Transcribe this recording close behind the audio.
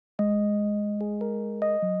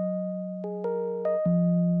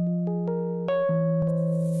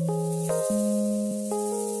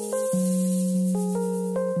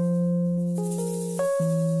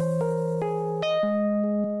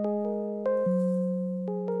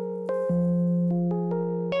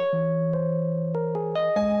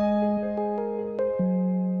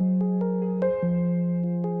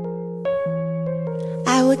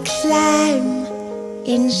would climb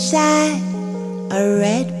inside a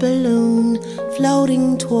red balloon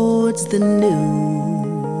floating towards the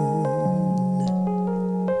noon.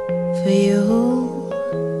 For you,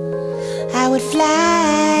 I would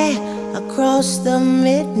fly across the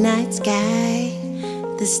midnight sky,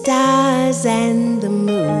 the stars and the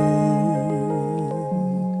moon.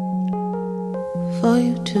 For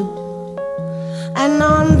you too. And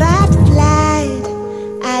on that flight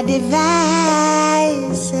I devised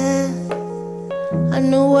a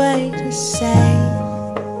new way to say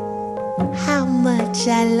how much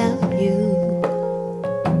I love you.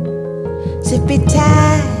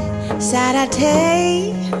 Zippity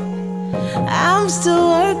Saturday, I'm still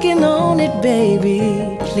working on it, baby.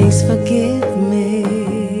 Please forgive me.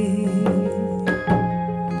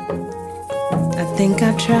 I think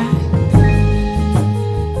I've tried.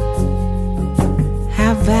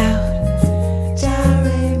 How about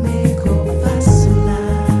Jahraymecofasola?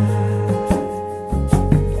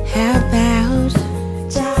 How about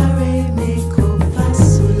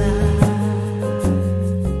Jahraymecofasola?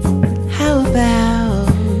 How about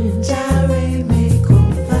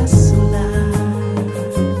Jahraymecofasola?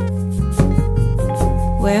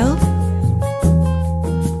 Well,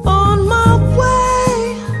 on my way,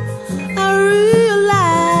 I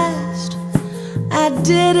realized I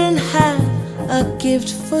didn't have a gift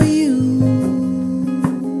for you.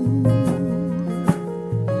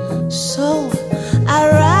 So I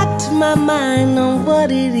racked my mind on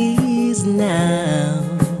what it is now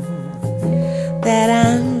that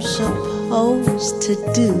I'm supposed to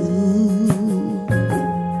do.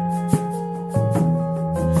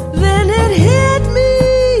 Then it hit me,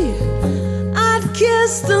 I'd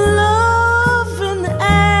kiss the love in the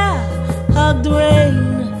air, hug the rain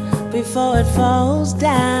before it falls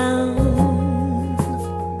down,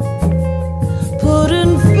 put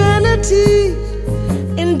infinity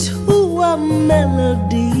into a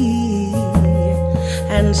melody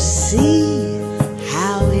and see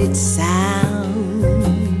how it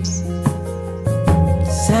sounds.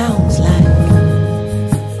 Sounds like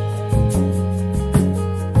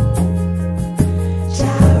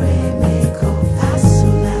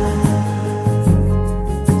Jahraymecofasola.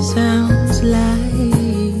 Sounds like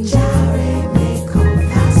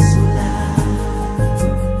Jahraymecofasola.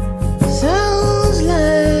 Sounds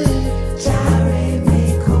like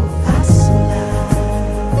Jahraymecofasola.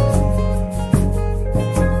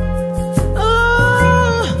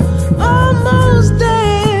 Oh, almost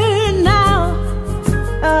there now.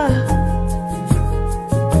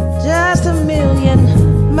 Just a million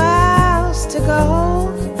miles to go.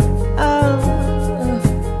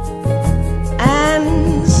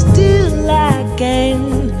 And still I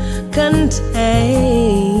can't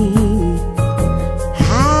contain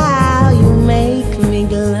how you make me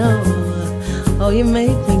glow. Oh, you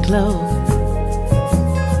make me glow.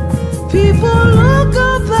 People look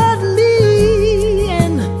up at me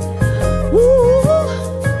and ooh,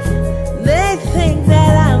 they think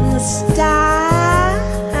that I'm the star.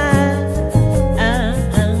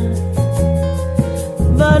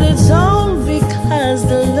 But it's all because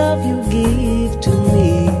the love you give to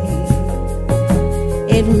me,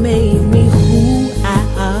 it made me who I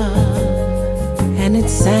are. And it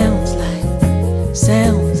sounds like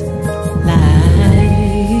Jahraymecofasola.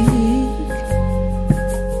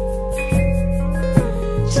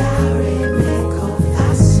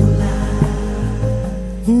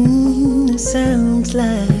 It sounds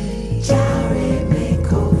like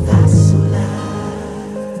Jahraymecofasola.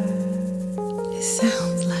 It sounds